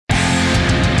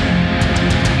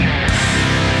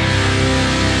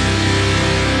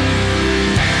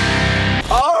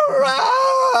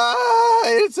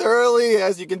early,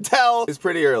 as you can tell. It's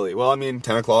pretty early. Well, I mean,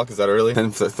 10 o'clock, is that early?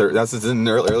 10:30, that's isn't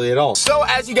early at all. So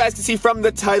as you guys can see from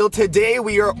the title, today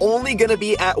we are only gonna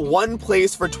be at one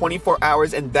place for 24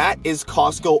 hours, and that is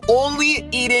Costco. Only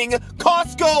eating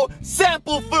Costco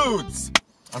sample foods.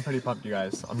 I'm pretty pumped, you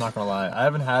guys. I'm not gonna lie. I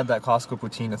haven't had that Costco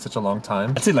poutine in such a long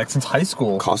time. I'd say like since high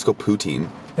school. Costco poutine?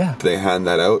 Yeah. Do they hand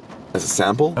that out as a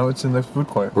sample? No, it's in the food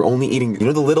court. We're only eating, you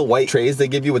know the little white trays they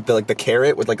give you with the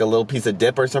carrot with like a little piece of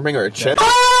dip or something, or a chip? Yeah.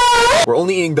 We're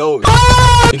only eating those.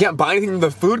 You can't buy anything in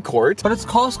the food court. But it's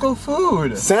Costco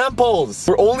food. Samples.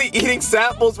 We're only eating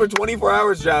samples for 24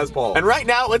 hours, Jazz Paul. And right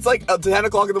now, it's like 10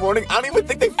 o'clock in the morning. I don't even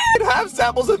think they have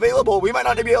samples available. We might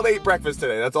not be able to eat breakfast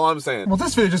today. That's all I'm saying. Well,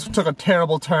 this video just took a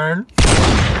terrible turn.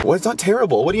 Well, it's not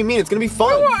terrible. What do you mean? It's gonna be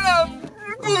fun.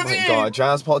 Oh my God,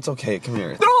 Jazz Paul, it's okay. Come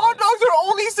here. Their hot dogs are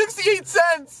only 68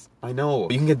 cents. I know.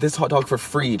 You can get this hot dog for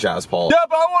free, Jazz Paul. Yeah,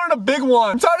 but I wanted a big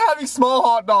one. I'm tired of having small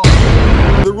hot dogs.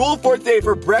 The rule for today,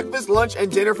 for breakfast, lunch,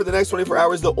 and dinner for the next 24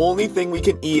 hours, the only thing we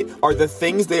can eat are the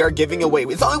things they are giving away.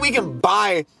 It's not like we can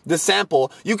buy the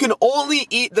sample. You can only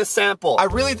eat the sample. I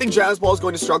really think Jazz Paul is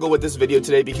going to struggle with this video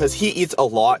today because he eats a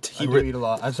lot. I do eat a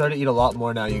lot. I've started to eat a lot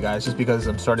more now, you guys, just because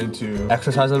I'm starting to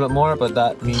exercise a bit more, but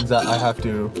that means that I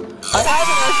haven't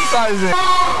exercising.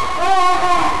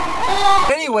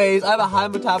 Anyways, I have a high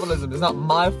metabolism. It's not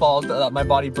my fault that my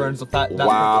body burns the fat.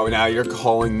 Wow, now you're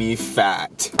calling me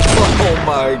fat. Oh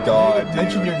my God.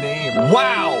 Mention your name.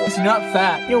 Wow. You're not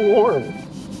fat. You're warm.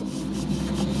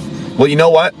 Well, you know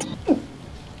what?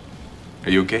 Are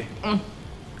you okay?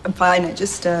 I'm fine. I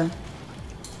just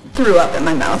threw up in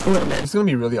my mouth a little bit. It's gonna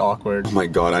be really awkward. Oh my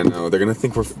God, I know. They're gonna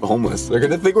think we're homeless. They're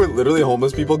gonna think we're literally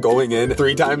homeless people going in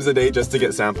 3 times a day just to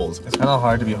get samples. It's kind of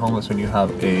hard to be homeless when you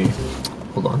have a...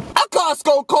 Hold on. A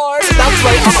Costco card! That's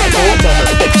right, I'm a gold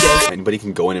member, bitches. Anybody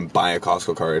can go in and buy a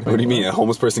Costco card. What do you mean, a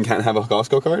homeless person can't have a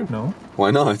Costco card? No.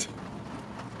 Why not?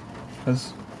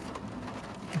 Because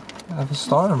I have a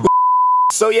star.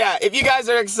 So yeah, if you guys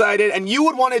are excited and you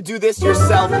would want to do this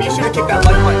yourself, be sure to kick that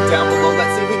like button down below.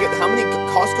 Let's see if we get how many.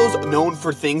 Costco's known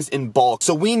for things in bulk.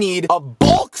 So we need a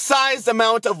bulk-sized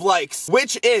amount of likes,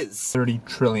 which is 30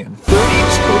 trillion. 30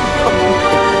 trillion. Oh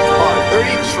my God,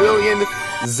 30 trillion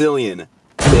zillion.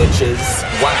 Bitches.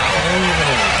 Wow. I don't even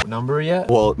know the number yet.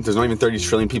 Well, there's not even 30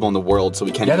 trillion people in the world, so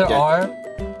we can't. Yeah, there are.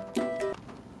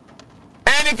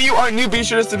 And if you are new, be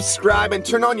sure to subscribe and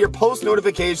turn on your post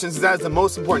notifications. That is the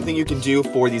most important thing you can do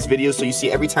for these videos, so you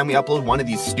see every time we upload one of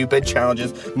these stupid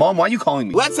challenges. Mom, why are you calling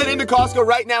me? Let's head into Costco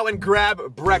right now and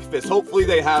grab breakfast. Hopefully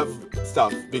they have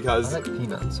stuff, because I like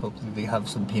peanuts. Hopefully they have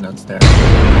some peanuts there.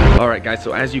 Alright guys,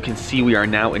 so as you can see, we are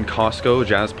now in Costco.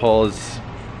 Jazz Paul is...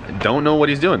 don't know what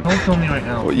he's doing. Don't film me right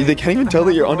now. Well, they can't even tell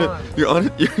that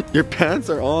your pants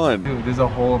are on. Dude, there's a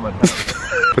hole in my pants.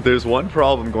 But there's one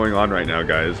problem going on right now,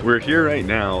 guys. We're here right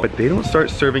now, but they don't start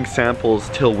serving samples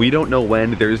till we don't know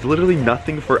when. There's literally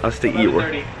nothing for us to eat.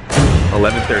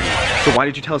 11:30. So why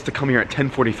did you tell us to come here at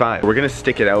 10:45? We're gonna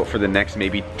stick it out for the next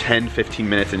maybe 10-15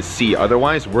 minutes and see.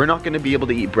 Otherwise, we're not gonna be able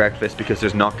to eat breakfast because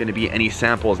there's not gonna be any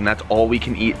samples, and that's all we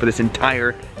can eat for this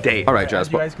entire day. All right, Jazz.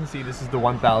 As you guys can see, this is the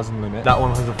 1,000 limit. That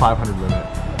one has a 500 limit,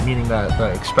 meaning that the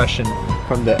expression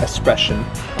from the expression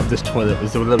of this toilet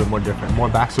is a little bit more different. More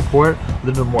back support, a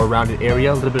little bit more rounded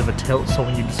area, a little bit of a tilt, so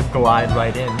when you just glide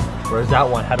right in. Whereas that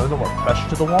one had a little more pressure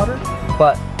to the water.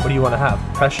 But what do you want to have?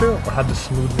 Pressure or have the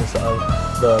smoothness of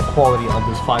the quality of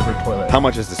this fiber toilet? How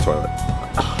much is this toilet?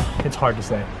 It's hard to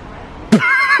say.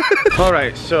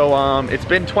 Alright, so it's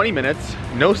been 20 minutes,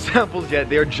 no samples yet.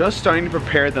 They're just starting to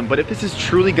prepare them, but if this is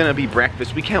truly gonna be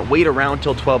breakfast, we can't wait around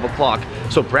till 12 o'clock.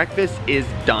 So breakfast is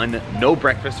done. No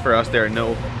breakfast for us. There are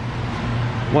no...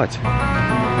 What?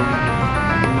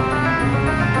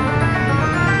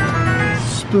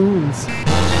 Spoons.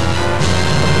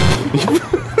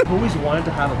 I've always wanted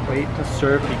to have a plate to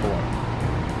serve people on.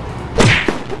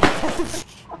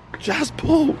 Jazz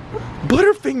Paul,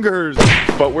 Butterfingers.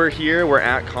 But we're here, we're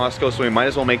at Costco, so we might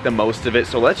as well make the most of it.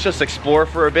 So let's just explore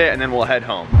for a bit and then we'll head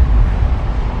home.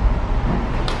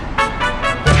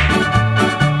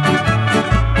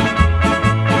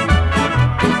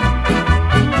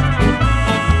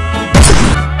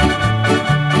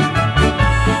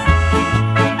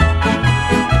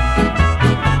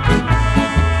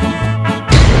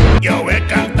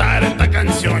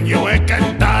 Yo voy a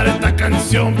cantar esta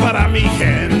canción para mi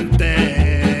gente.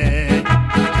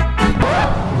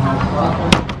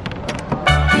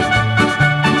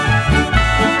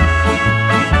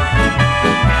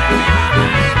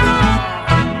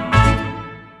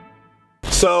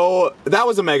 So that that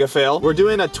was a mega fail. We're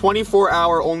doing a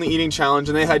 24-hour only eating challenge,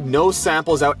 and they had no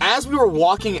samples out. As we were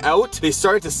walking out, they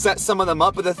started to set some of them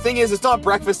up, but the thing is, it's not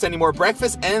breakfast anymore.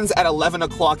 Breakfast ends at 11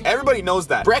 o'clock. Everybody knows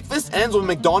that. Breakfast ends when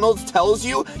McDonald's tells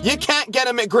you you can't get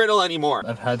a McGriddle anymore.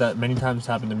 I've had that many times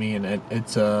happen to me, and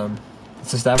it's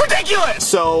just that ridiculous.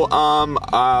 So,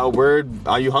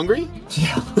 are you hungry?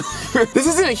 Yeah. This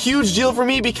isn't a huge deal for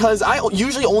me because I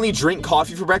usually only drink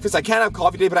coffee for breakfast. I can't have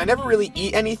coffee today, but I never really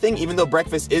eat anything, even though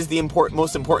breakfast is the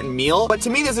most important meal. But to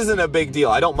me, this isn't a big deal.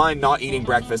 I don't mind not eating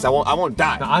breakfast. I won't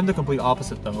die. Now, I'm the complete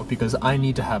opposite though, because I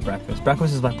need to have breakfast.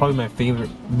 Breakfast is probably my favorite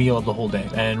meal of the whole day.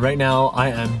 And right now, I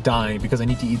am dying because I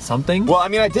need to eat something. Well, I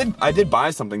mean, I did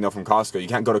buy something though from Costco. You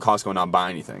can't go to Costco and not buy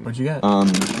anything. What'd you get?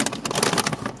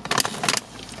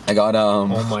 I got Oh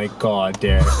my god,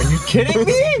 Derek. Are you kidding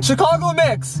me? Chicago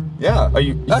mix! Yeah.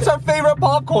 That's our favorite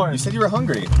popcorn! You said you were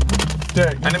hungry.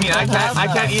 Derek, and I mean, I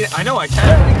can't eat it. I know I can't.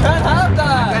 Derek, you can't have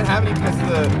that! I can't have it because of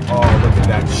the... Oh, look at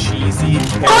that cheesy...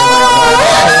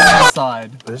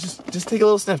 Side. Just take a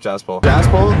little sniff, Jaspol.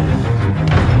 Jaspol?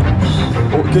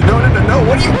 Oh, no.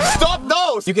 What do you... Stop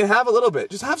those! You can have a little bit.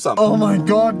 Just have some. Oh my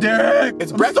god, Derek!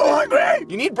 It's breakfast. I'm so hungry!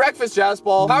 You need breakfast,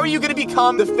 Jaspol. How are you gonna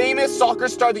become the famous soccer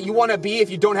star that you want to be if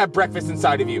you don't have breakfast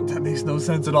inside of you? That makes no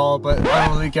sense at all, but I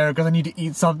don't really care because I need to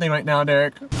eat something right now,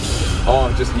 Derek.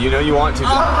 Oh, just, you know you want to. Oh,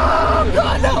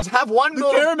 God, no! Just have one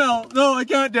little... Caramel! No, I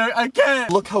can't, Derek. I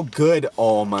can't! Look how good.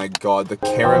 Oh my god, the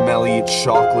caramelly,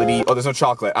 chocolatey... Oh, there's no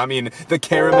chocolate. I mean, the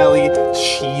caramelly,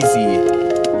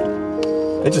 cheesy...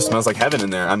 It just smells like heaven in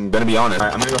there. I'm gonna be honest.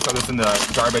 Alright, I'm gonna go throw this in the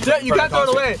garbage. Yeah, you can't throw it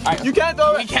away. You can't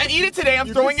throw it. We can't eat it today.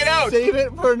 I'm throwing it out. Save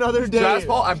it for another day.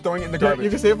 Jaspol, I'm throwing it in the garbage. You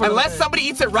can save it for unless somebody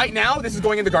eats it right now, this is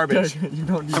going in the garbage. You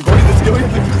don't need I'm going to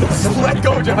just let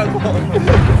go, Jaspol.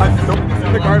 I'm throwing this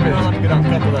in the garbage.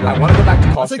 I want to go back to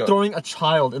Costco. That's like throwing a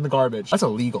child in the garbage. That's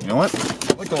illegal. You know what?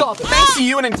 Stop it. Thanks to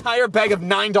you, an entire bag of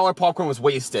 $9 popcorn was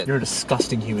wasted. You're a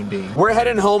disgusting human being. We're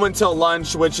heading home until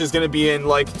lunch, which is gonna be in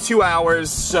like 2 hours,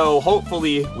 so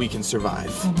hopefully we can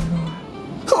survive.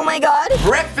 Oh my god.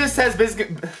 Breakfast has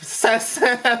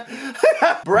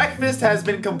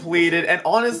been completed, and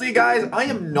honestly guys, I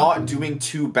am not doing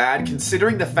too bad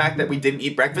considering the fact that we didn't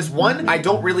eat breakfast. One, I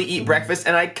don't really eat breakfast,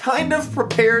 and I kind of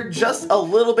prepared just a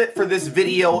little bit for this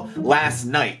video last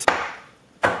night.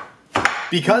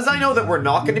 Because I know that we're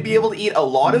not going to be able to eat a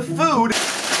lot of food,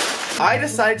 I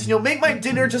decided to, make my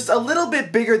dinner just a little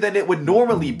bit bigger than it would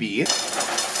normally be.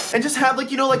 And just have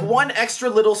like one extra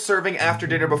little serving after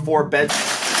dinner before bed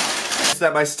so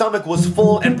that my stomach was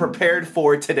full and prepared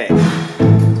for today.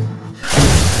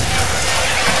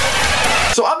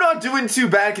 So I'm not doing too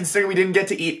bad considering we didn't get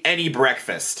to eat any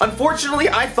breakfast. Unfortunately,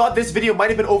 I thought this video might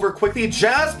have been over quickly.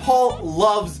 Jaspol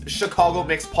loves Chicago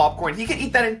mixed popcorn. He can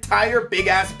eat that entire big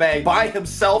ass bag by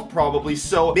himself probably.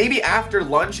 So maybe after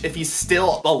lunch, if he's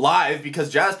still alive, because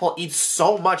Jaspol eats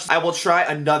so much, I will try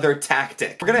another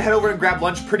tactic. We're gonna head over and grab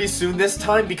lunch pretty soon this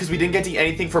time because we didn't get to eat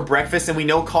anything for breakfast, and we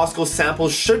know Costco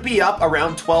samples should be up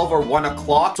around 12 or 1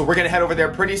 o'clock. So we're gonna head over there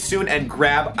pretty soon and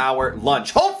grab our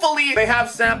lunch. Hopefully they have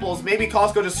samples. Maybe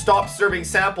Costco just stop serving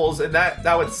samples, and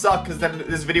that would suck because then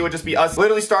this video would just be us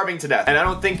literally starving to death. And I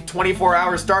don't think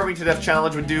 24-hour starving to death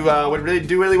challenge would really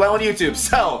do really well on YouTube.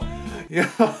 So,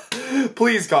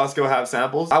 please Costco have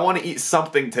samples. I want to eat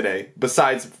something today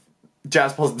besides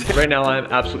Jaspol's dinner. Right now I'm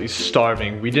absolutely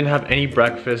starving. We didn't have any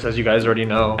breakfast, as you guys already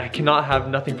know. I cannot have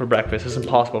nothing for breakfast. It's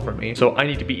impossible for me. So I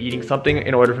need to be eating something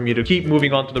in order for me to keep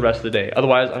moving on to the rest of the day.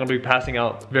 Otherwise, I'm gonna be passing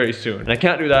out very soon. And I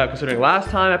can't do that considering last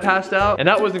time I passed out, and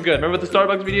that wasn't good. Remember the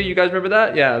Starbucks video? You guys remember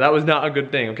that? Yeah, that was not a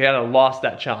good thing, okay? I lost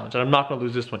that challenge, and I'm not gonna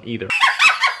lose this one either.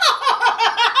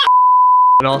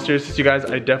 In all seriousness, you guys,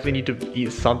 I definitely need to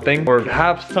eat something or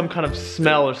have some kind of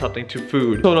smell or something to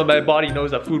food. So my body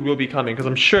knows that food will be coming, because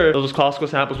I'm sure those Costco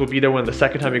samples will be there when the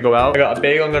second time we go out. I got a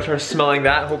bagel, I'm gonna try smelling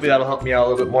that. Hopefully that'll help me out a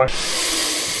little bit more.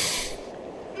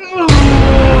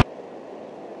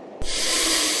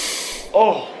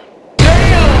 Oh,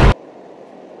 damn!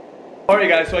 Alright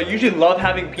guys, so I usually love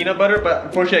having peanut butter, but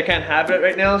unfortunately I can't have it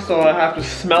right now, so I have to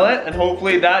smell it, and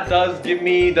hopefully that does give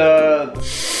me the...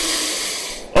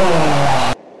 Oh.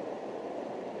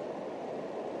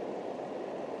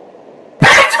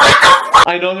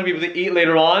 I know I'm gonna be able to eat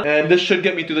later on, and this should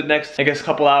get me through the next, I guess,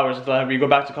 couple hours until we go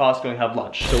back to Costco and have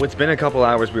lunch. So it's been a couple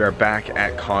hours. We are back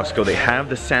at Costco. They have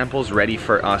the samples ready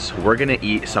for us. We're gonna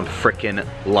eat some frickin'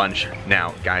 lunch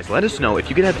now. Guys, let us know if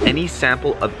you could have any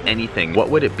sample of anything, what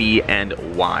would it be and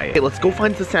why? Okay, let's go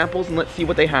find the samples and let's see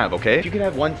what they have, okay? If you could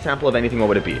have one sample of anything, what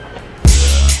would it be?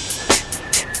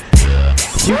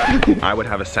 I would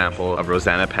have a sample of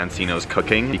Rosanna Pansino's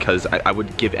cooking because I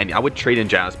would trade in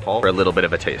Jaspol for a little bit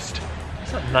of a taste.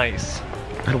 That's not nice.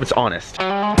 I hope it's honest.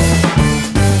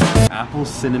 Apple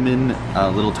cinnamon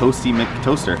little toasty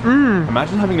toaster.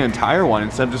 Imagine having an entire one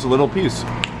instead of just a little piece.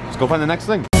 Let's go find the next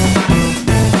thing.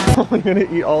 You're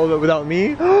gonna eat all of it without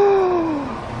me?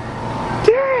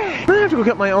 Derek! I'm gonna have to go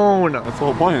get my own. That's the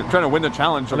whole point. I'm trying to win the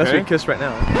challenge, okay? Unless we kiss right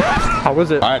now. How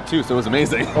was it? I had 2, so it was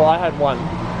amazing. Well, I had 1.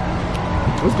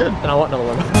 It was good. And I want another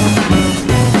one.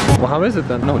 Well, how is it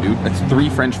then? No, dude, it's 3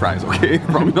 French fries, okay?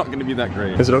 Probably not gonna be that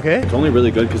great. Is it okay? It's only really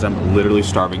good because I'm literally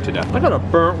starving to death. I got a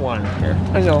burnt one. Here.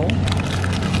 I know.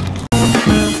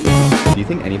 Do you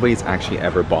think anybody's actually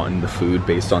ever bought the food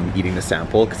based on eating the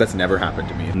sample? Because that's never happened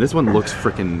to me. And this one looks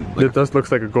freaking like... It does look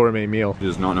like a gourmet meal. He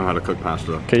does not know how to cook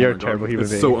pasta. Okay, you're a terrible human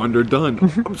being. It's so underdone.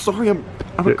 I'm sorry, I'm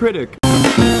a critic.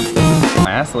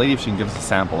 I asked the lady if she can give us a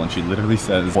sample, and she literally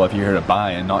says, well, if you're here to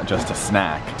buy and not just a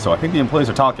snack. So I think the employees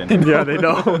are talking. Yeah, they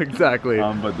know, exactly.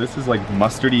 But this is like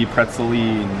mustardy, pretzely,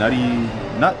 nutty,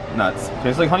 nuts.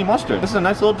 Tastes like honey mustard. This is a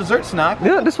nice little dessert snack.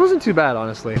 Yeah, this wasn't too bad,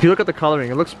 honestly. If you look at the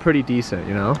coloring, it looks pretty decent,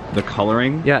 you know? The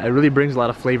coloring? Yeah, it really brings a lot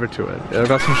of flavor to it. It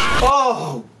got some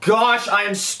Oh gosh, I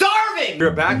am starving!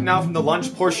 We're back now from the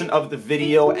lunch portion of the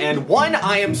video, and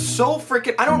I am so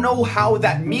freaking, I don't know how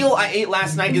that meal I ate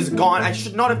last night is gone. I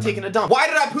should not have taken a dump. Why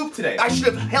did I poop today? I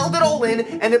should have held it all in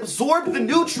and absorbed the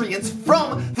nutrients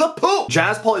from the poop.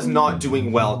 Jazz Paul is not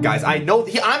doing well, guys. I know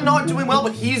I'm not doing well,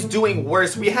 but he's doing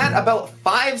worse. We had about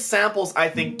 5 samples, I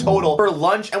think, total for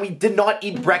lunch, and we did not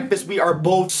eat breakfast. We are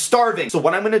both starving. So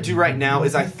what I'm gonna do right now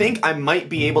is I think I might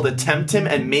be able to tempt him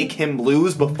and make him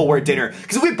lose before dinner.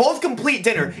 Because if we both complete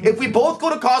dinner, if we both go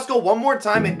to Costco one more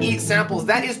time and eat samples,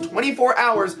 that is 24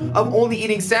 hours of only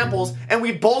eating samples, and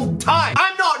we both tie.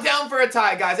 I'm not down for a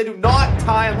tie, guys. I do not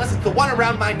tie unless it's the one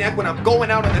around my neck when I'm going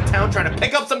out on the town trying to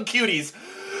pick up some cuties.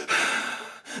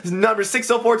 Number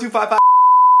 604-255.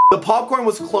 The popcorn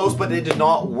was close, but it did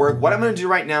not work. What I'm gonna do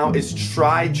right now is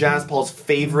try Jazz Paul's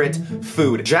favorite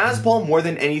food. Jazz Paul, more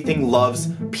than anything, loves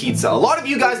pizza. A lot of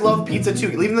you guys love pizza too.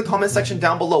 Leave in the comment section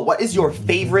down below, what is your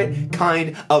favorite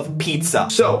kind of pizza?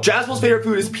 So, Jazz Paul's favorite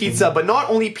food is pizza, but not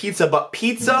only pizza, but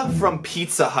pizza from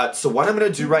Pizza Hut. So what I'm gonna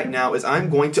do right now is I'm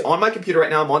going to, on my computer right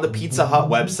now, I'm on the Pizza Hut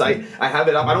website. I have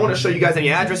it up. I don't wanna show you guys any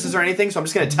addresses or anything, so I'm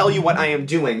just gonna tell you what I am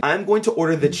doing. I'm going to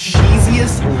order the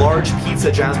cheesiest large pizza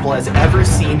Jazz Paul has ever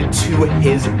seen to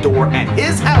his door at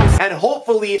his house, and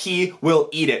hopefully he will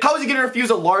eat it. How is he gonna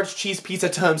refuse a large cheese pizza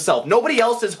to himself? Nobody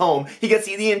else is home. He gets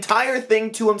to eat the entire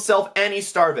thing to himself, and he's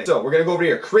starving. So we're gonna go over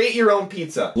here. Create your own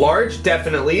pizza. Large,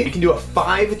 definitely. You can do a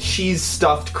 5 cheese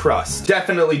stuffed crust.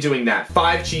 Definitely doing that.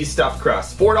 5 cheese stuffed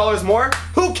crust. $4 more?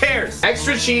 Who cares?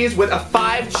 Extra cheese with a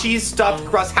 5 cheese stuffed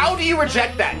crust. How do you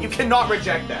reject that? You cannot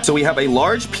reject that. So we have a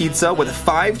large pizza with a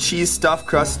 5 cheese stuffed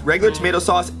crust, regular tomato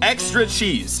sauce, extra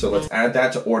cheese. So let's add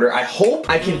that to order. I hope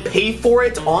I can pay for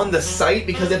it on the site,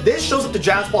 because if this shows up to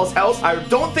Jazz Paul's house, I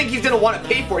don't think he's gonna want to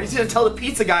pay for it. He's gonna tell the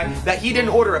pizza guy that he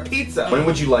didn't order a pizza. When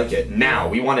would you like it? Now.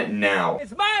 We want it now.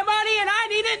 It's my money and I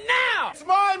need it now! It's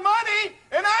my money,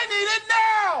 and I need it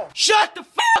now! Shut the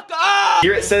fuck up!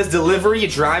 Here it says delivery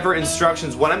driver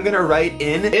instructions. What I'm gonna write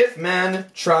in, if man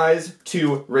tries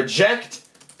to reject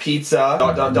pizza, ...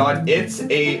 it's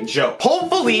a joke.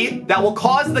 Hopefully, that will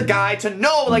cause the guy to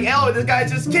know, like, oh, this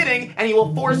guy's just kidding, and he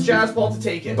will force Jazz Paul to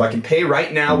take it. So I can pay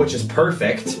right now, which is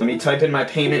perfect. Let me type in my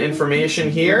payment information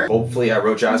here. Hopefully, I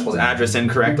wrote Jazz Paul's address in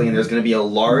correctly, and there's gonna be a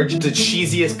large, the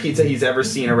cheesiest pizza he's ever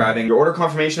seen arriving. Your order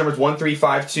confirmation number is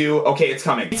 1352. Okay, it's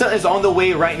coming. Pizza is on the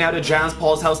way right now to Jazz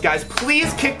Paul's house, guys.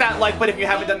 Please kick that like button if you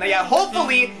haven't done that yet.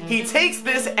 Hopefully, he takes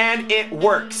this and it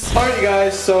works. Alright, you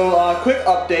guys, so quick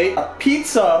update. A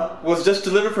pizza was just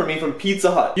delivered for me from Pizza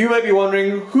Hut. You might be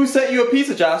wondering, who sent you a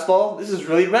pizza, Jazz Paul? This is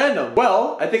really random.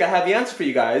 Well, I think I have the answer for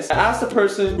you guys. I asked the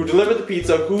person who delivered the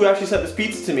pizza who actually sent this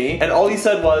pizza to me, and all he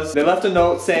said was, they left a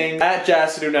note saying,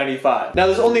 @JazzToDo95. Now,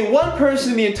 there's only one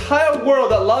person in the entire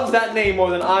world that loves that name more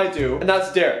than I do, and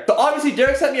that's Derek. So obviously,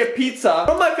 Derek sent me a pizza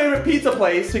from my favorite pizza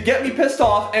place to get me pissed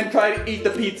off and try to eat the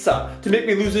pizza, to make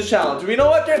me lose this challenge. You know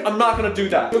what, Derek? I'm not gonna do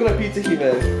that. Look at my pizza he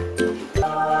made.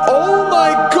 Oh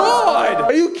my god!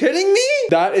 Are you kidding me?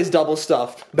 That is double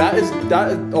stuffed. That is,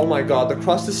 oh my god, the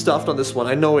crust is stuffed on this one.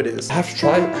 I know it is. I have to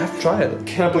try it. I have to try it.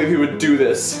 Can't believe he would do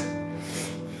this.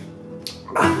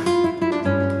 I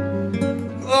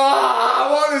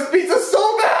want this pizza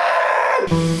so bad!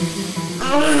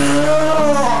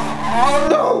 Oh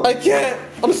no! I can't!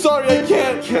 I'm sorry, I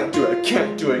can't! Can't do it, I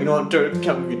can't do it. You know what, Derek, I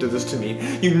can't believe you did this to me.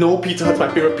 You know Pizza Hut's my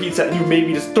favorite pizza, and you made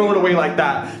me just throw it away like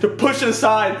that. To push it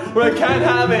aside where I can't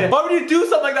have it. Why would you do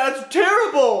something like that? It's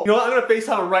terrible! You know what, I'm gonna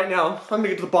FaceTime him right now. I'm gonna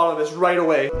get to the bottom of this right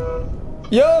away.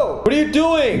 Yo, what are you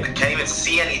doing? I can't even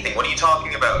see anything. What are you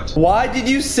talking about? Why did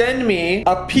you send me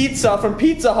a pizza from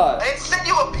Pizza Hut? I didn't send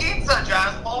you a pizza,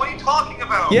 Jasper. What are you talking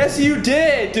about? Yes, you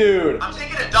did, dude. I'm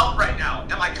taking a dump right now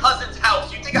at my cousin's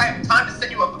house. You think I have time to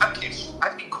send you a... Okay, I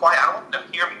have to be quiet. I don't want them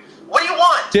to hear me. What do you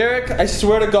want? Derek, I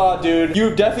swear to God, dude,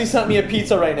 you definitely sent me a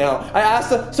pizza right now. I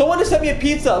asked someone to send me a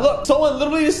pizza. Look, someone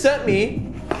literally just sent me.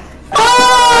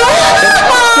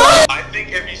 I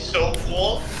think it'd be so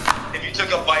cool if you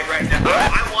took a bite right now.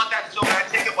 I want that so bad.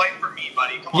 Take a bite for me,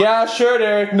 buddy. Come on. Yeah, sure,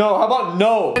 Derek. No, how about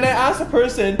no? And I asked the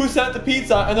person who sent the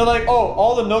pizza, and they're like, oh,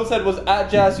 all the note said was at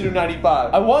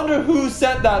JazzStudio95. I wonder who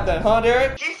sent that then, huh,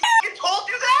 Derek? He f***ing told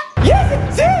you that? Yes, it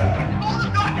did! I told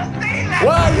him not to say that!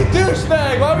 Wow, you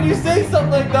douchebag! Why would you say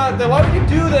something like that then? Why would you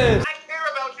do this? I care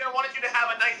about you. I wanted you to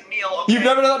have a nice meal, okay? You've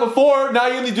never done that before. Now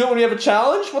you only do it when you have a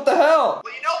challenge? What the hell?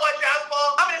 Well, you know what, Jasper?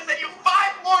 I'm gonna send you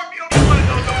 5 more if you don't want to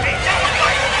know, okay? Take a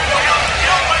bite. You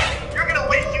know what? You're gonna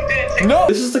wish you didn't take. No!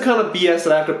 This is the kind of BS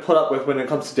that I have to put up with when it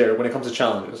comes to Derek, when it comes to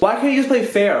challenges. Why can't you just play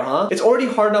fair, huh? It's already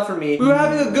hard enough for me. We were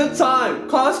having a good time.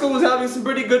 Costco was having some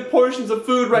pretty good portions of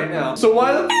food right now. So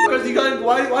why the f is he guys,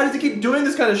 why does he keep doing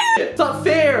this kind of shit? It's not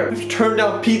fair. If you turn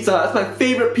down pizza, that's my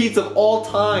favorite pizza of all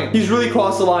time. He's really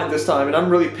crossed the line this time, and I'm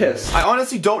really pissed. I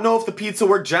honestly don't know if the pizza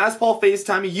worked. Jazzpaul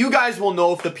FaceTime me. You guys will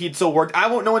know if the pizza worked. I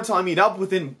won't know until I meet up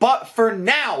with him. But for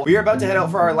now, we are about to head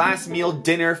out for our last meal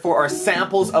dinner for our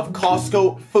samples of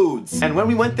Costco foods. And when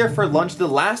we went there for lunch, the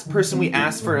last person we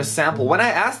asked for a sample, when I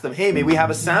asked them, hey, may we have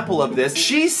a sample of this?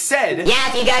 She said, yeah,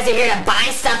 if you guys are here to buy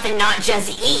stuff and not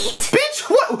just eat. bitch,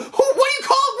 what do you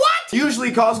call it? What?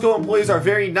 Usually Costco employees are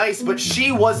very nice, but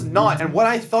she was not. And what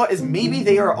I thought is maybe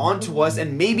they are onto us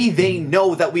and maybe they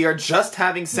know that we are just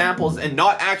having samples and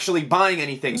not actually buying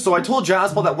anything. So I told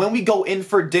Jazzpaul that when we go in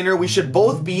for dinner, we should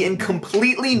both be in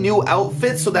completely new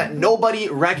outfits so that nobody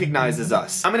recognizes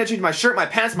us. I'm gonna change my shirt, my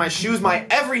pants, my shoes, my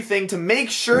everything to make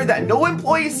sure that no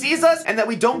employee sees us and that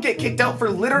we don't get kicked out for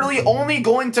literally only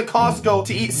going to Costco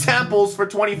to eat samples for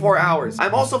 24 hours.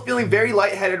 I'm also feeling very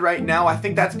lightheaded right now. I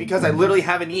think that's because I literally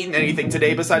haven't eaten anything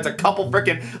today besides a couple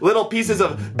freaking little pieces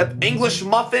of English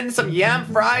muffin, some yam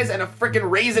fries, and a freaking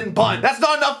raisin bun. That's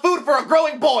not enough food for a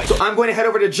growing boy. So I'm going to head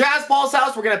over to Jazzpaul's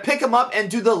house. We're gonna pick him up and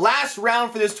do the last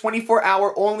round for this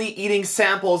 24-hour only eating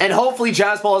samples. And hopefully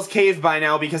Jazzpaul is caved by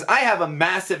now because I have a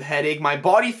massive headache. My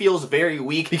body feels very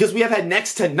weak because we have had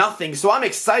next to nothing. So I'm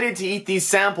excited to eat these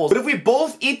samples. But if we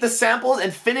both eat the samples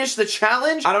and finish the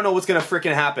challenge, I don't know what's gonna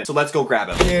freaking happen. So let's go grab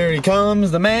him. Here he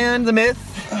comes, the man, the myth.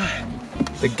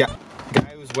 The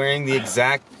guy was wearing the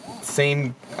exact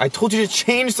same... I told you to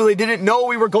change so they didn't know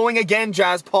we were going again,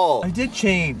 Jazzpaul. I did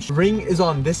change. Ring is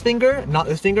on this finger, not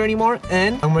this finger anymore,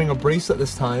 and I'm wearing a bracelet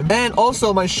this time. And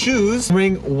also my shoes, I'm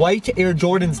wearing white Air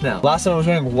Jordans now. Last time I was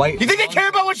wearing white. You think they care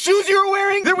about what shoes you were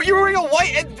wearing? You were wearing a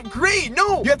white and gray.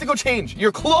 No, you have to go change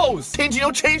your clothes. Change, you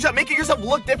know, change up, making yourself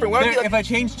look different. If I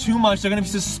change too much, they're gonna be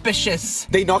suspicious.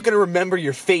 They're not gonna remember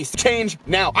your face. Change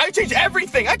now. I changed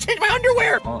everything. I changed my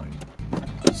underwear. Oh,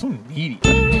 so needy.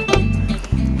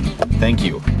 Thank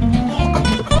you.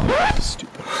 Stupid.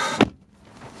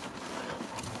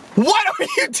 What are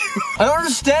you doing? I don't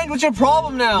understand. What's your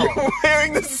problem now? You're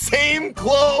wearing the same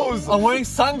clothes. I'm wearing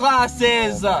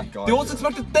sunglasses. Oh my God. They won't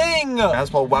expect a thing.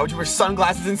 Jazzpaul, why would you wear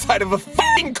sunglasses inside of a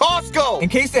fucking Costco? In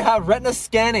case they have retina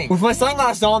scanning. With my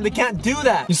sunglasses on, they can't do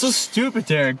that. You're so stupid,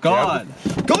 Derek. God.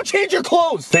 Go change your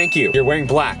clothes. Thank you. You're wearing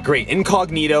black. Great.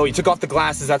 Incognito. You took off the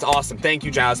glasses. That's awesome. Thank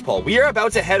you, Jazzpaul. We are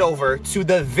about to head over to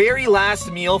the very last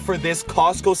meal for this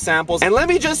Costco samples. And let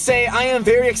me just say, I am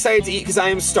very excited to eat because I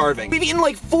am starving. We've eaten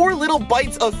like 4 little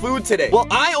bites of food today. Well,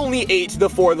 I only ate the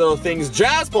 4 little things.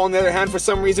 Jazzpaul, on the other hand, for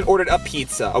some reason, ordered a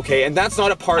pizza. Okay, and that's not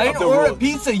a part of the rule. I didn't order a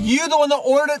pizza. You're the one that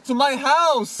ordered it to my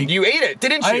house. You ate it,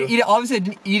 didn't you? I didn't eat it. Obviously, I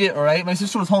didn't eat it, all right? My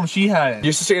sister was home. She had it.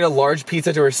 Your sister ate a large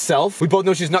pizza to herself? We both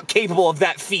know she's not capable of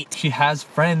that feat. She has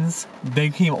friends. They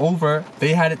came over.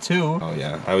 They had it too. Oh,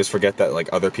 yeah. I always forget that, like,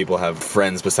 other people have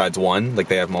friends besides one. Like,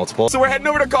 they have multiple. So we're heading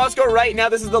over to Costco right now.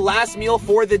 This is the last meal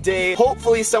for the day.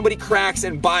 Hopefully, somebody cracks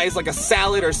and buys, like, a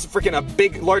salad or freaking a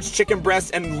big, large chicken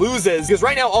breast and loses. Because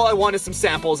right now, all I want is some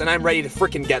samples, and I'm ready to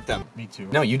freaking get them. Me too.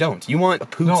 No, you don't. You want a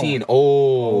poutine. No.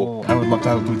 Oh. I would love to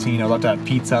have a poutine. I'd love to have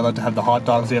pizza. I'd love to have the hot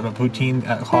dogs. They have a poutine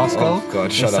at Costco. Oh,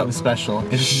 God, shut up. It's something special.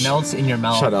 It just melts in your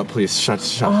mouth. Shut up, please. Shut.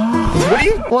 What are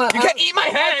you? What? You can't eat my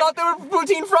head. I thought they were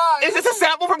poutine fries. Is this a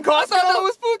sample from Costco? I thought that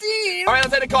was poutine. All right,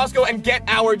 let's head to Costco and get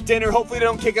our dinner. Hopefully they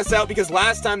don't kick us out because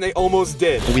last time they almost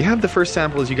did. We have the first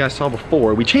sample as you guys saw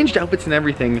before. We changed outfits and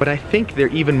everything, but I think they're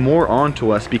even more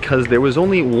onto us because there was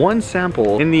only 1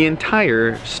 sample in the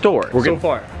entire store. So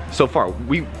far. so far.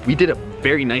 We did a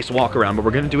very nice walk around, but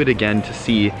we're gonna do it again to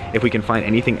see if we can find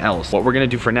anything else. What we're gonna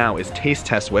do for now is taste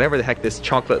test whatever the heck this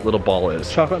chocolate little ball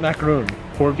is. Chocolate macaroon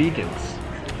for vegans.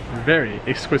 Very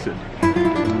exquisite.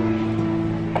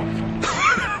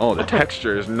 Oh, the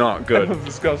texture is not good. That was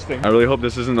disgusting. I really hope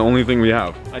this isn't the only thing we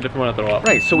have. I definitely want to throw up.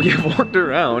 Right, so we have walked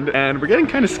around and we're getting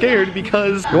kind of scared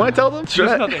because, you want to tell them?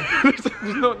 There's nothing.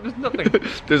 There's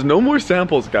nothing. There's no more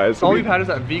samples, guys. All we've had is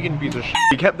that vegan piece of shit.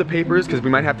 We kept the papers because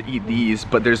we might have to eat these,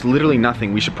 but there's literally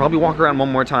nothing. We should probably walk around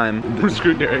one more time. We're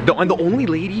screwed, Derek. And the only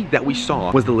lady that we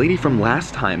saw was the lady from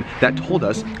last time that told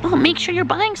us, Oh, make sure you're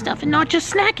buying stuff and not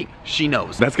just snacking. she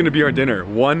knows. That's gonna be our dinner.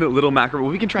 One little macaron.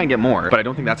 Well, we can try and get more, but I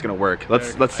don't think that's gonna work.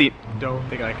 Let's see. Don't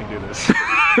think I can do this.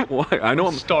 Why? I know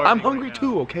I'm hungry right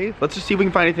too, okay? Let's just see if we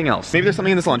can find anything else. Maybe there's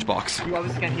something in this lunchbox. You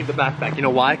obviously can't eat the backpack. You know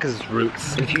why? Because it's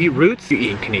roots. And if you eat roots, you're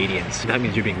eating Canadians. That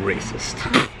means you're being racist.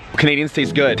 Canadians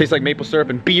taste good. Tastes like maple syrup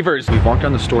and beavers. We've walked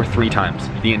around the store 3 times.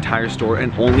 The entire store,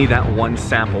 and only that one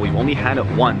sample. We've only had it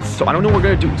once. So I don't know what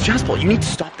we're gonna do. Jasper, you need to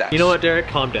stop that. You know what, Derek?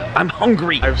 Calm down. I'm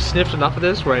hungry. I've sniffed enough of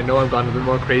this where I know I've gotten a bit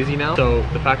more crazy now. So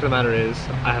the fact of the matter is,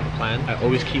 I have a plan. I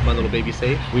always keep my little baby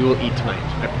safe. We will eat tonight.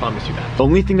 I promise you that. The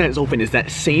only thing that is open is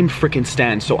that same freaking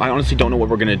stand. So I honestly don't know what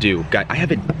we're gonna do. Guys, I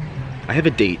have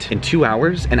a date in 2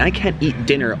 hours and I can't eat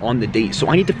dinner on the date. So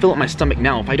I need to fill up my stomach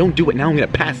now. If I don't do it now, I'm gonna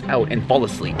pass out and fall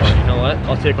asleep. You know what?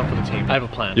 I'll take one for the team. I have a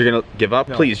plan. You're gonna give up?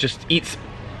 No. Please, just eat.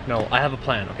 No, I have a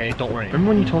plan, okay? Don't worry. Remember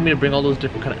when you told me to bring all those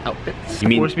different kind of outfits? You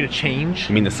mean- forced me to change?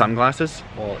 You mean the sunglasses?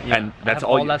 Well, yeah. And that's I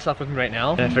have all that stuff with me right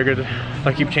now. And I figured if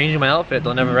I keep changing my outfit,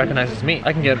 they'll never recognize it's me.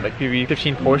 I can get like maybe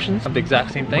 15 portions of the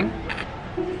exact same thing.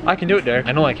 I can do it, Derek.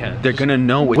 I know I can. They're gonna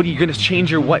know. What are you gonna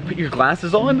change your what? Put your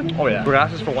glasses on? Oh yeah.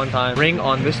 Glasses for one time. Ring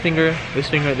on this finger, this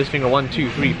finger, this finger. 1, 2,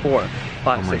 3, 4,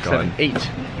 5, 6, 7, 8. You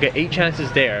get 8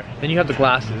 chances there. Then you have the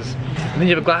glasses. And then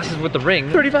you have the glasses with the ring.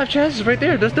 35 chances right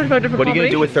there. That's 35 different What are you gonna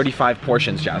do with combinations. 35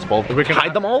 portions, Jasper? We're gonna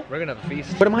Hide them all? We're gonna have a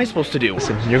feast. What am I supposed to do?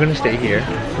 Listen, you're gonna stay here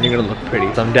and you're gonna look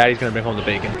pretty. Some daddy's gonna bring home the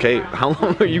bacon. Okay, how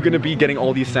long are you gonna be getting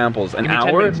all these samples? An Give me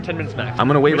hour? 10 minutes max. I'm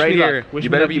gonna wait Wish right me luck. here. Wish You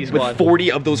me better luck, be East with Squad.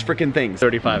 40 of those freaking things.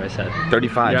 35, I said.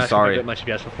 35, You're asking sorry. a bit much if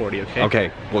you asked for 40, okay?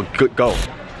 Okay, well, go.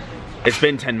 It's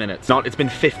been 10 minutes. It's been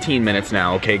 15 minutes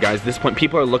now, okay, guys? At this point,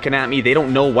 people are looking at me. They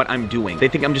don't know what I'm doing. They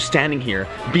think I'm just standing here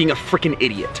being a freaking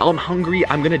idiot. I'm hungry.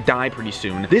 I'm gonna die pretty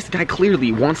soon. This guy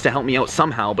clearly wants to help me out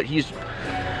somehow, but I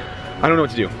don't know what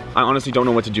to do. I honestly don't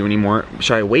know what to do anymore.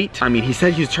 Should I wait? I mean, he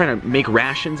said he was trying to make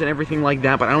rations and everything like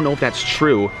that, but I don't know if that's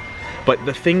true. But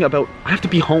the thing about, I have to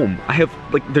be home.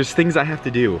 There's things I have to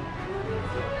do.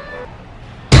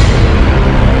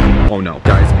 Oh no.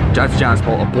 Guys, that's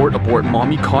Jasper. Abort.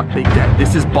 Mommy caught Big Dad.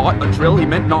 This is bot a drill. He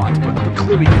meant not, but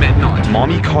clearly he meant not.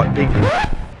 Mommy caught Big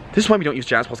Dad. This is why we don't use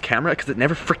Jaspal's camera, because it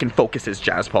never freaking focuses,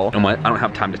 Jaspal. And what? I don't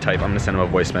have time to type. I'm gonna send him a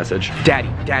voice message.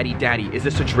 Daddy, is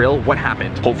this a drill? What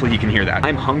happened? Hopefully he can hear that.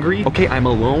 I'm hungry. Okay, I'm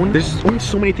alone. There's only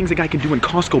so many things a guy can do in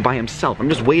Costco by himself. I'm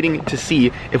just waiting to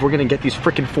see if we're gonna get these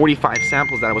freaking 45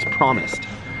 samples that I was promised.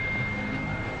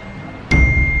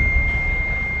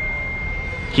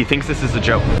 He thinks this is a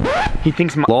joke. He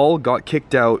thinks Lol got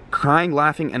kicked out, crying,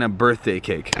 laughing, and a birthday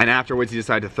cake. And afterwards he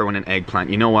decided to throw in an eggplant.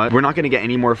 You know what? We're not gonna get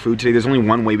any more food today. There's only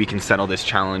one way we can settle this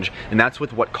challenge, and that's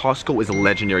with what Costco is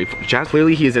legendary for.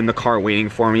 Clearly he is in the car waiting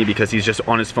for me because he's just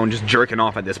on his phone just jerking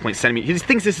off at this point, sending me. He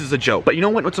thinks this is a joke. But you know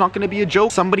what? What's not gonna be a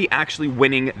joke? Somebody actually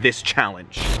winning this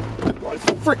challenge. It's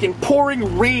freaking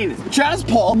pouring rain.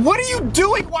 Jaspal, what are you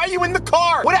doing? Why are you in the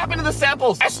car? What happened to the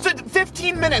samples? I stood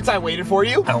 15 minutes. I waited for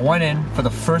you. I went in for the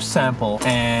first sample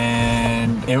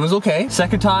and it was okay.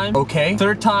 Second time, okay.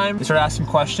 Third time, they started asking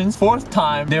questions. Fourth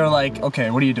time, they were like, okay,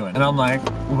 what are you doing? And I'm like,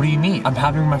 what do you mean? I'm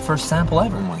having my first sample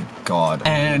ever. Oh my God.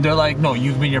 And they're like, no,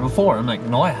 you've been here before. I'm like,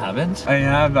 no, I haven't. I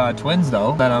have twins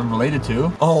though that I'm related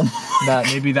to. Oh. That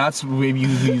maybe that's maybe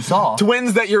who you saw.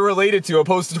 Twins that you're related to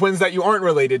opposed to twins that you aren't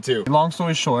related to. Long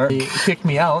story short, they kicked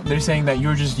me out. They're saying that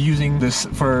you're just using this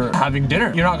for having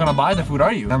dinner. You're not gonna buy the food,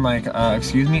 are you? And I'm like,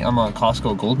 excuse me, I'm a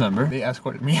Costco Gold member. They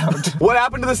escorted me out. What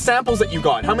happened to the samples that you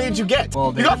got? How many did you get?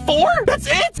 Well, you got 4? That's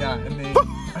it? Yeah, and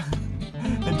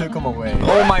they took them away.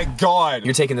 Oh my God.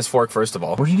 You're taking this fork first of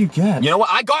all. What did you get? You know what?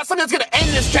 I got something that's gonna end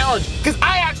this challenge. Because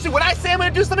when I say I'm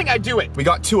gonna do something, I do it. We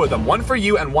got 2 of them. One for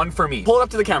you and one for me. Pull it up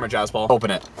to the camera, Jaspal.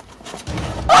 Open it.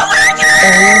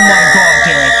 Oh my God,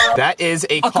 Derek. That is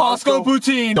a Costco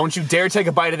poutine. Don't you dare take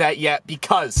a bite of that yet,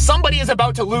 because somebody is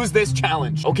about to lose this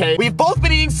challenge, okay? We've both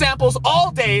been eating samples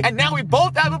all day, and now we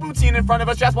both have a poutine in front of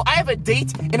us. Jasper, I have a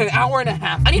date in an hour and a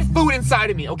half. I need food inside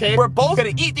of me, okay? We're both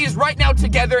gonna eat these right now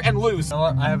together and lose. You know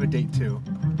what? I have a date too.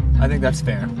 I think that's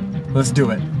fair. Let's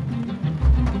do it.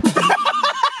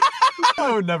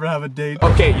 I would never have a date.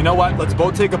 Okay, you know what? Let's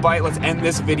both take a bite. Let's end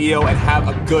this video and have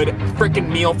a good freaking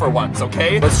meal for once,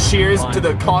 okay? Let's cheers to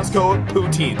the Costco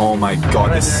poutine. Oh my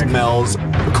god, this smells.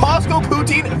 Costco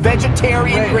poutine,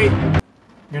 vegetarian grade.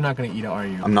 You're not gonna eat it, are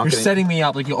you? I'm not. You're setting me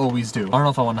up like you always do. I don't know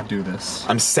if I want to do this.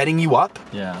 I'm setting you up?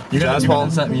 Yeah. You're gonna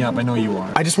set me up. I know you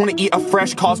are. I just want to eat a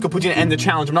fresh Costco poutine and end the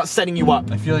challenge. I'm not setting you up.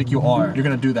 I feel like you are. You're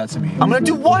gonna do that to me. I'm gonna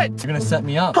do what? You're gonna set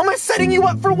me up. How am I setting you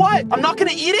up for what? I'm not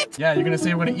gonna eat it? Yeah, you're gonna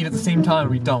say we're gonna eat at the same time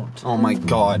and we don't. Oh my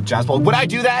god, Jazzball. Would I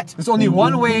do that? There's only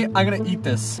one way I'm gonna eat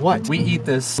this. What? We eat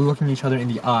this looking each other in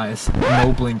the eyes.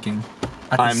 No blinking.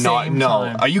 I'm not,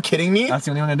 no. Are you kidding me? That's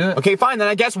the only way to do it. Okay, fine, then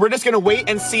I guess we're just gonna wait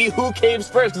and see who caves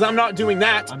first, because I'm not doing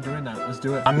that. I'm doing that, let's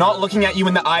do it. I'm not looking at you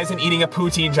in the eyes and eating a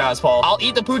poutine, Jazzball. I'll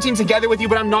eat the poutine together with you,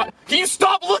 but I'm not. Can you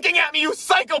stop looking at me, you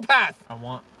psychopath? I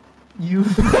want you.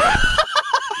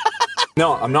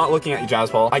 No, I'm not looking at you,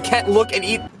 Jazzball. I can't look and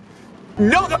eat.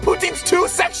 No, the poutine's too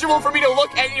sexual for me to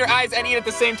look in your eyes and eat at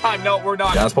the same time. No, we're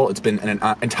not. Jazzball, it's been an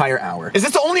entire hour. Is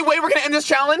this the only way we're gonna end this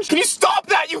challenge? Can you stop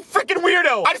that, you freaking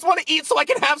weirdo? I just want to eat so I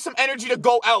can have some energy to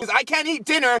go out. Because I can't eat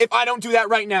dinner if I don't do that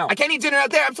right now. I can't eat dinner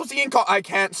out there. I'm supposed to eat in I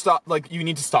can't stop. Like, you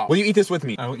need to stop. Will you eat this with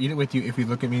me? I will eat it with you if you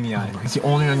look at me in the eye. It's the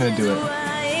only way I'm gonna do it.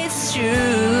 It's true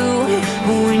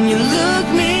when you look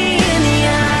me in the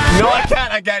eye. No,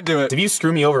 I can't do it. If you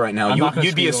screw me over right now,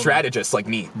 you'd be a over. strategist like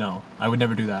me. No, I would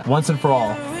never do that. Once and for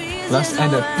all, let's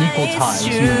end an equal tie.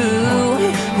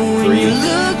 When 3, you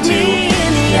look 2, me in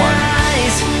the 1.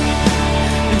 eyes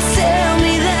and tell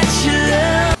me that you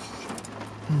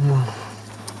love.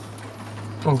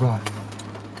 Oh god.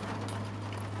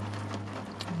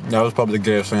 That was probably the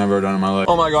gayest thing I've ever done in my life.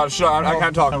 Oh my god, shut up. I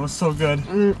can't talk. That was so good.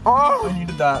 Oh. I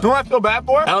needed that. You know what I feel bad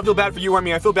for? I don't feel bad for you or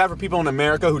me. I feel bad for people in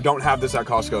America who don't have this at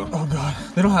Costco. Oh god.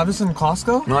 They don't have this in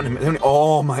Costco? Not in,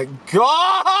 oh my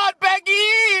god,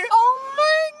 Becky! Oh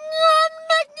my god,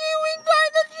 Becky, we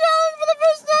tried the challenge for the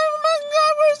first time. Oh my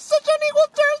god, we're such unequal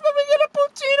terms, but we get a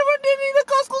poutine and we're eating the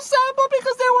Costco sample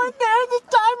because they weren't there at the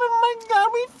time. Oh my god,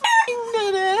 we f***ing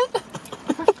did it.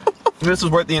 This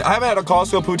is worth the. I haven't had a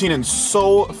Costco poutine in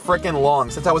so freaking long,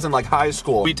 since I was in like high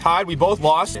school. We tied, we both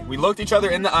lost. We looked each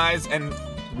other in the eyes and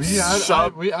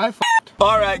I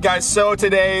Alright guys, so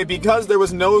today, because there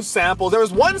was no samples, there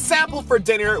was one sample for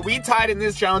dinner, we tied in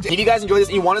this challenge. If you guys enjoyed this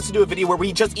and you want us to do a video where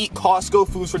we just eat Costco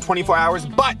foods for 24 hours,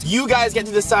 but you guys get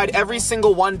to decide every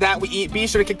single one that we eat, be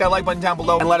sure to click that like button down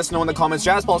below and let us know in the comments.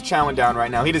 Jazzball's chowing down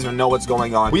right now. He doesn't even know what's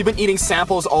going on. We've been eating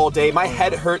samples all day. My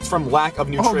head hurts from lack of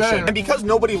nutrition. And because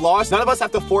nobody lost, none of us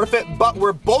have to forfeit, but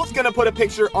we're both gonna put a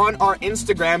picture on our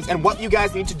Instagrams, and what you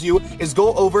guys need to do is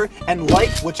go over and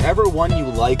like whichever one you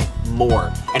like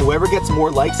more. And whoever gets more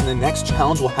likes in the next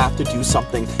challenge will have to do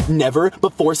something never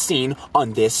before seen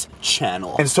on this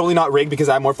channel. And it's totally not rigged because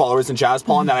I have more followers than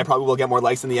Jazzpaul, and that I probably will get more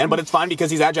likes in the end, but it's fine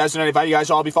because he's at Jazz95. You guys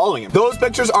should all be following him. Those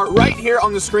pictures are right here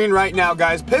on the screen right now,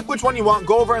 guys. Pick which one you want,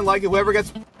 go over and like it. Whoever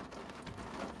gets...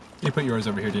 You put yours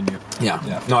over here, didn't you?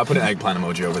 Yeah. No, I put an eggplant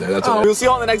emoji over there. That's all. We'll see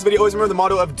you all in the next video. Always remember the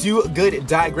motto of do good,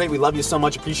 die great. We love you so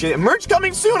much. Appreciate it. Merch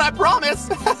coming soon, I promise.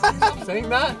 Stop saying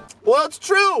that. Well, it's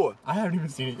true. I haven't even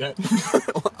seen it yet.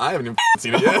 I haven't even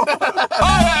seen it yet.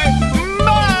 Alright,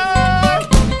 bye!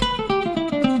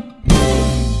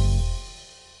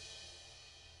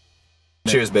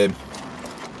 Cheers, babe.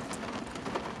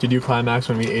 Did you climax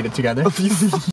when we ate it together?